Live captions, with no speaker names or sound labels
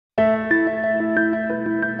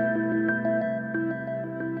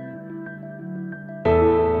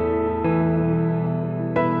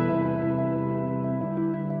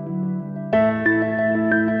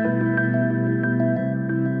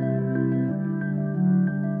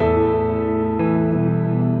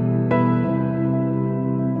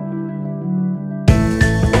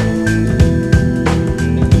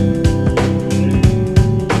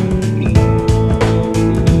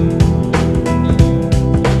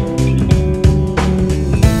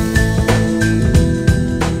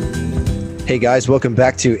Hey guys, welcome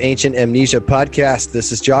back to Ancient Amnesia Podcast.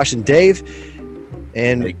 This is Josh and Dave,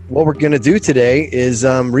 and what we're going to do today is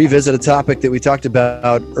revisit a topic that we talked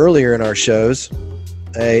about earlier in our shows.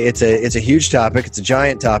 It's a huge topic. It's a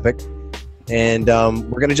giant topic, and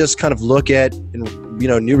we're going to just kind of look at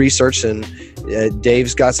new research. And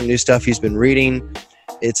Dave's got some new stuff he's been reading.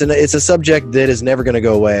 It's a subject that is never going to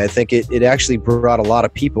go away. I think it actually brought a lot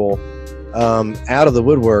of people out of the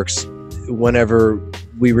woodworks whenever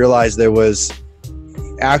we realized there was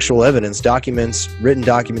actual evidence, documents, written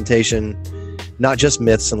documentation, not just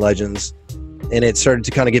myths and legends. And it started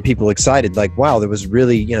to kind of get people excited, like, wow, there was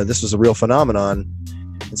really, this was a real phenomenon.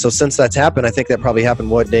 And so since that's happened, I think that probably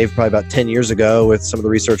happened, Dave, probably about 10 years ago with some of the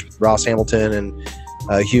research with Ross Hamilton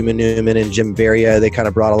and Hugh Newman and Jim Varia. They kind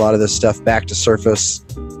of brought a lot of this stuff back to surface.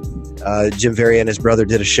 Jim Varia and his brother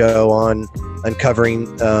did a show on uncovering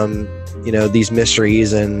these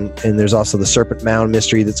mysteries, and there's also the Serpent Mound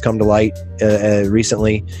mystery that's come to light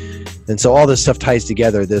recently. And so all this stuff ties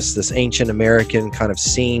together, this ancient American kind of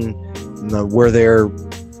scene. Were there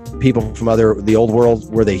people from the old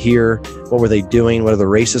world? Were they here? What were they doing? What other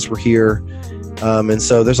races were here? And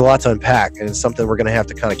so there's a lot to unpack, and it's something we're going to have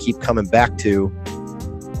to kind of keep coming back to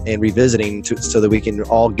and revisiting so that we can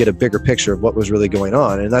all get a bigger picture of what was really going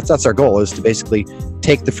on. And that's our goal, is to basically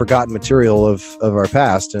take the forgotten material of our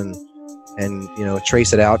past and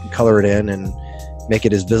trace it out and color it in and make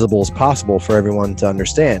it as visible as possible for everyone to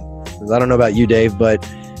understand. I don't know about you, Dave, but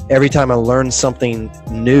every time I learn something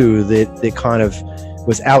new that kind of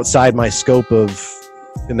was outside my scope of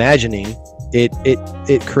imagining,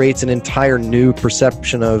 it creates an entire new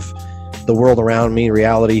perception of the world around me,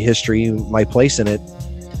 reality, history, my place in it.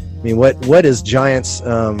 I mean, what is giants?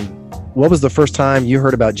 What was the first time you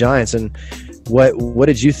heard about giants, and what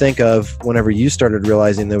did you think of whenever you started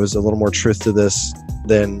realizing there was a little more truth to this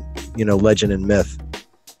than legend and myth?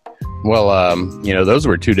 Well, those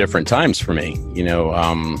were two different times for me.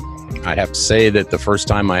 I'd have to say that the first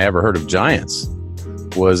time I ever heard of giants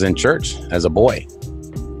was in church as a boy,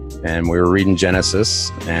 and we were reading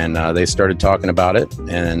Genesis, and they started talking about it,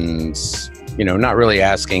 and not really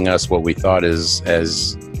asking us what we thought as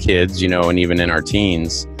kids, and even in our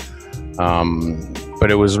teens. But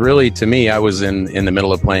it was really, to me, I was in the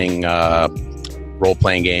middle of playing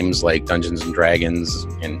role-playing games like Dungeons and Dragons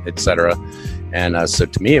and etc. And so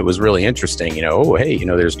to me, it was really interesting,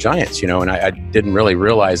 there's giants, and I didn't really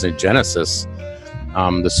realize in Genesis,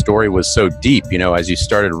 the story was so deep, as you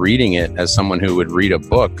started reading it, as someone who would read a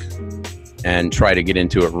book and try to get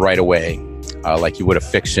into it right away, like you would a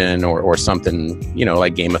fiction or something,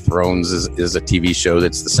 like Game of Thrones is a TV show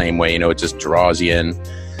that's the same way, it just draws you in.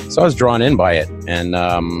 So I was drawn in by it, and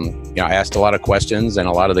I asked a lot of questions, and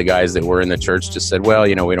a lot of the guys that were in the church just said, well,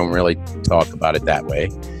 we don't really talk about it that way.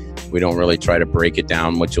 We don't really try to break it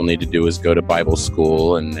down. What you'll need to do is go to Bible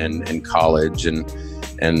school and college and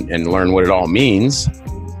learn what it all means.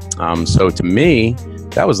 So to me,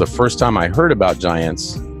 that was the first time I heard about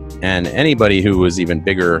giants and anybody who was even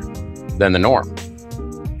bigger than the norm.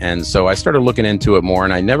 And so I started looking into it more,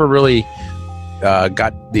 and I never really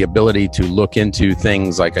got the ability to look into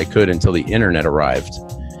things like I could until the internet arrived.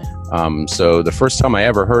 So the first time I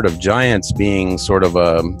ever heard of giants being sort of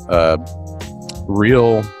a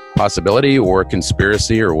real possibility or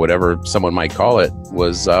conspiracy or whatever someone might call it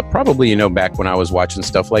was probably, back when I was watching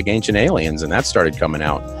stuff like Ancient Aliens, and that started coming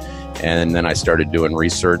out. And then I started doing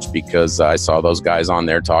research because I saw those guys on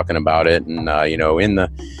there talking about it. And,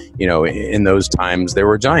 in those times there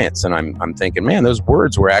were giants, and I'm thinking, man, those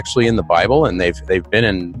words were actually in the Bible, and they've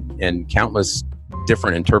been in countless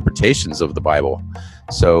different interpretations of the Bible.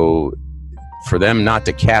 So for them not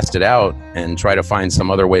to cast it out and try to find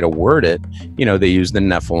some other way to word it, they use the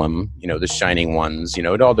Nephilim, the shining ones,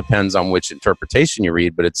 it all depends on which interpretation you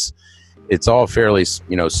read, but it's all fairly,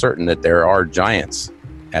 certain that there are giants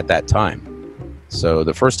at that time. So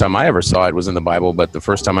the first time I ever saw it was in the Bible, but the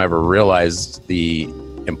first time I ever realized the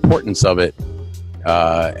importance of it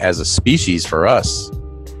as a species for us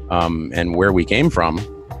and where we came from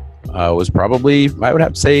was probably, I would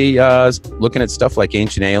have to say, looking at stuff like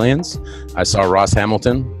Ancient Aliens. I saw Ross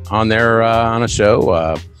Hamilton on there on a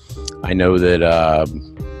show. I know that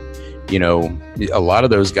a lot of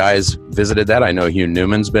those guys visited that. I know Hugh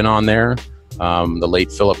Newman's been on there. The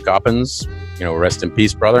late Philip Coppens, rest in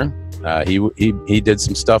peace, brother. He did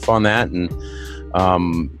some stuff on that, and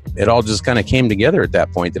it all just kind of came together at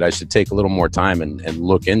that point that I should take a little more time and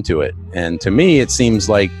look into it. And to me, it seems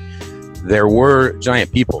like there were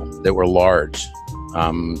giant people that were large.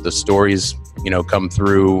 The stories, come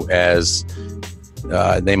through as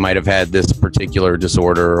they might have had this particular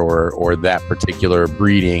disorder or that particular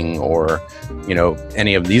breeding or, you know,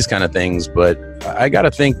 any of these kind of things. But I got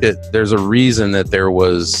to think that there's a reason that there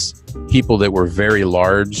was people that were very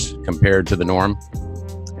large compared to the norm.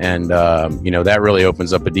 And, you know, that really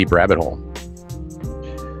opens up a deep rabbit hole.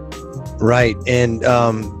 Right. And,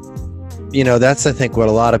 you know, that's, I think, what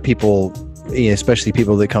a lot of people, you know, especially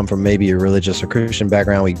people that come from maybe a religious or Christian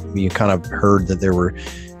background, we kind of heard that there were,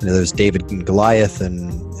 you know, there's David and Goliath,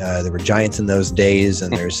 and there were giants in those days,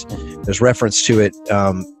 and there's reference to it.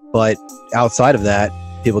 But outside of that,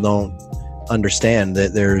 people don't understand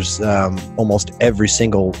that there's almost every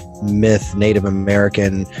single myth, Native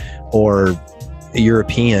American or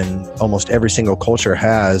European, almost every single culture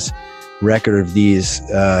has record of these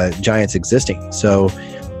giants existing. So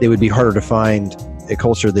it would be harder to find a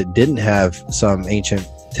culture that didn't have some ancient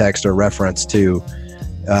text or reference to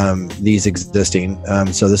these existing.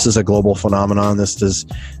 So this is a global phenomenon. This does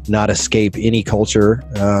not escape any culture.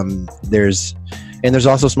 There's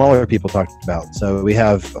also smaller people talked about. So we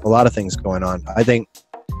have a lot of things going on. I think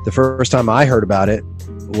the first time I heard about it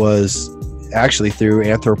was actually through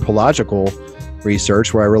anthropological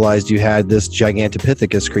research, where I realized you had this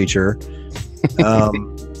Gigantopithecus creature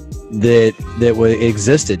that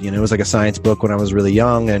existed. You know, it was like a science book when I was really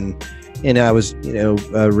young, and I was, you know,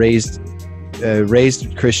 raised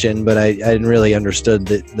Christian, but I hadn't really understood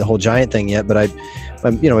the whole giant thing yet. But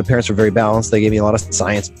you know, my parents were very balanced. They gave me a lot of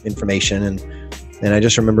science information, and I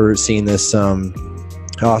just remember seeing this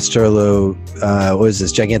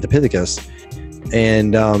Gigantopithecus,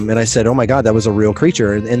 and I said, "Oh my God, that was a real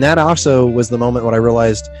creature!" And that also was the moment when I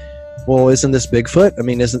realized, well, isn't this Bigfoot? I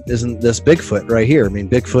mean, isn't this Bigfoot right here? I mean,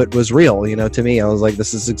 Bigfoot was real. You know, to me, I was like,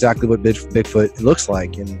 this is exactly what Bigfoot looks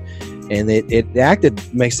like, and it acted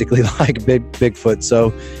basically like Bigfoot.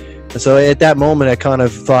 So at that moment, I kind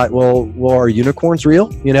of thought, well, are unicorns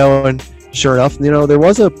real? You know, and sure enough, you know, there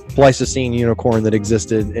was a Pleistocene unicorn that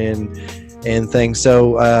existed and things.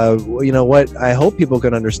 So, you know, what I hope people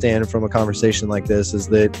can understand from a conversation like this is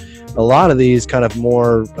that a lot of these kind of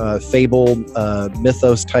more fable,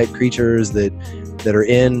 mythos type creatures that are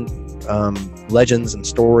in legends and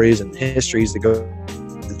stories and histories that go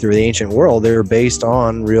through the ancient world, they're based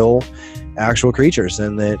on real, actual creatures,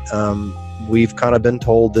 and that we've kind of been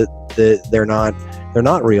told that they're not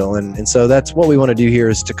real, and so that's what we want to do here,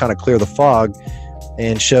 is to kind of clear the fog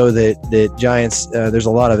and show that giants, there's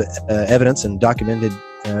a lot of evidence and documented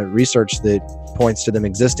research that points to them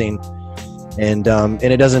existing, and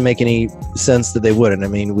it doesn't make any sense that they wouldn't. I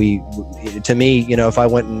mean, to me, you know, if I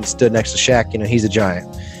went and stood next to Shaq, you know, he's a giant,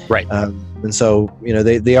 right? And so, you know,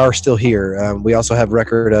 they are still here. We also have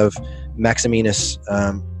record of Maximinus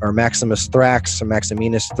or Maximus Thrax, or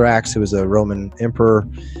Maximinus Thrax, who was a Roman emperor,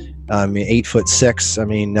 8'6". I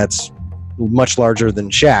mean, that's much larger than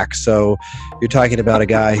Shaq. So you're talking about a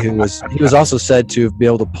guy he was also said to be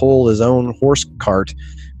able to pull his own horse cart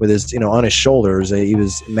with his, you know, on his shoulders. He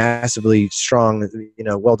was massively strong, you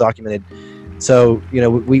know, well documented. So, you know,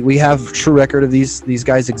 we have true record of these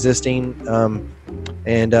guys existing.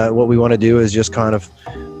 And what we want to do is just kind of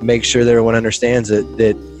make sure that everyone understands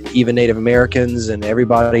that even Native Americans and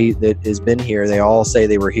everybody that has been here, they all say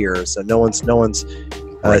they were here. So no one's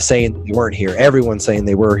saying they weren't here. Everyone's saying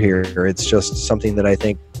they were here. It's just something that I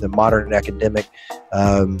think the modern academic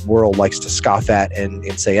world likes to scoff at and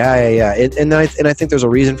say, yeah. And I think there's a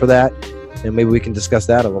reason for that, and maybe we can discuss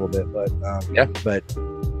that a little bit. But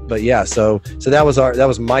yeah. So that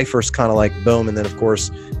was my first kind of like boom, and then of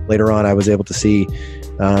course later on I was able to see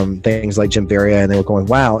things like Jim Varia, and they were going,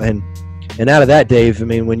 wow. And out of that, Dave, I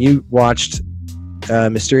mean, when you watched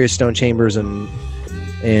Mysterious Stone Chambers and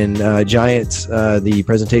Giants, the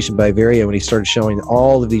presentation by Varia, when he started showing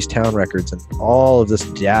all of these town records and all of this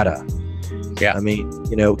data, yeah, I mean,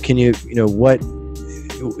 you know, what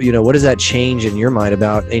does that change in your mind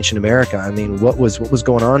about ancient America? I mean, what was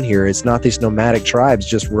going on here? It's not these nomadic tribes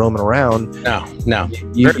just roaming around. No.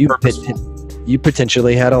 You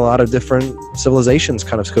potentially had a lot of different civilizations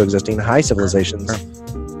kind of coexisting, high civilizations.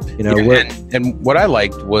 You know, and what I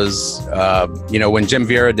liked was, you know, when Jim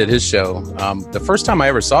Vieira did his show, the first time I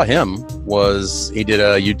ever saw him was he did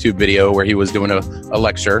a YouTube video where he was doing a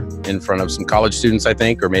lecture in front of some college students, I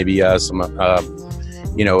think, or maybe some, a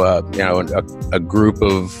group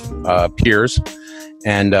of peers.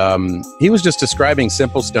 And he was just describing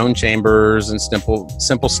simple stone chambers and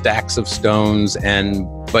simple stacks of stones.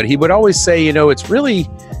 But he would always say, you know, it's really,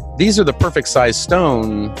 these are the perfect size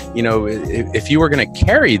stone. You know, if you were going to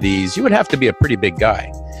carry these, you would have to be a pretty big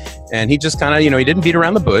guy. And he just kind of, you know, he didn't beat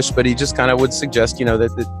around the bush, but he just kind of would suggest, you know,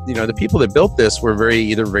 that the people that built this were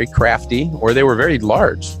either very crafty or they were very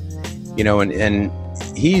large, you know, and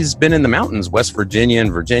he's been in the mountains, West Virginia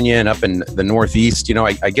and up in the Northeast. You know,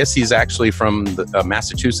 I guess he's actually from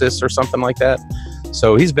Massachusetts or something like that.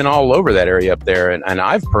 So he's been all over that area up there. And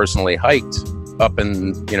I've personally hiked up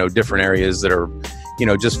in, you know, different areas that are, you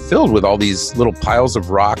know, just filled with all these little piles of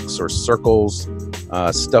rocks or circles,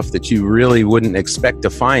 stuff that you really wouldn't expect to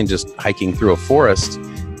find just hiking through a forest.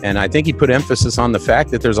 And I think he put emphasis on the fact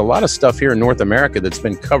that there's a lot of stuff here in North America that's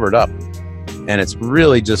been covered up. And it's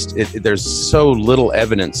really just, there's so little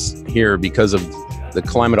evidence here because of the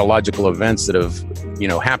climatological events that have, you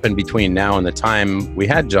know, happened between now and the time we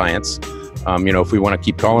had giants. You know, if we want to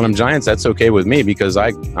keep calling them giants, that's okay with me, because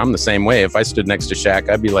I'm the same way. If I stood next to Shaq,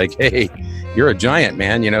 I'd be like, hey, you're a giant,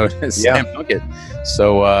 man, you know, Sam Puckett.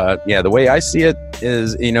 So, yeah, the way I see it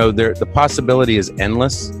is, you know, the possibility is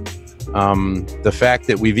endless. The fact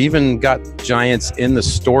that we've even got giants in the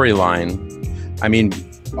storyline, I mean,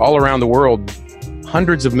 all around the world,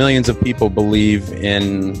 hundreds of millions of people believe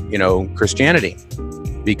in, you know, Christianity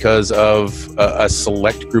because of a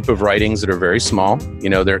select group of writings that are very small. You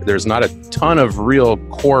know, there's not a ton of real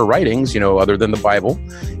core writings, you know, other than the Bible.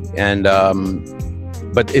 And,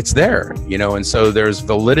 but it's there, you know, and so there's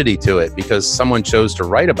validity to it because someone chose to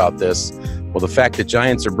write about this. Well, the fact that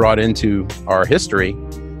giants are brought into our history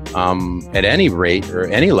at any rate or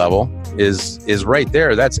any level is right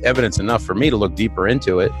there. That's evidence enough for me to look deeper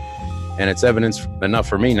into it. And it's evidence enough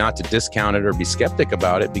for me not to discount it or be skeptic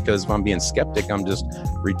about it, because if I'm being skeptic, I'm just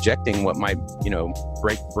rejecting what might, you know,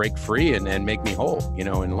 break free and make me whole, you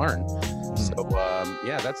know, and learn. So,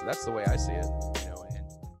 yeah, that's the way I see it.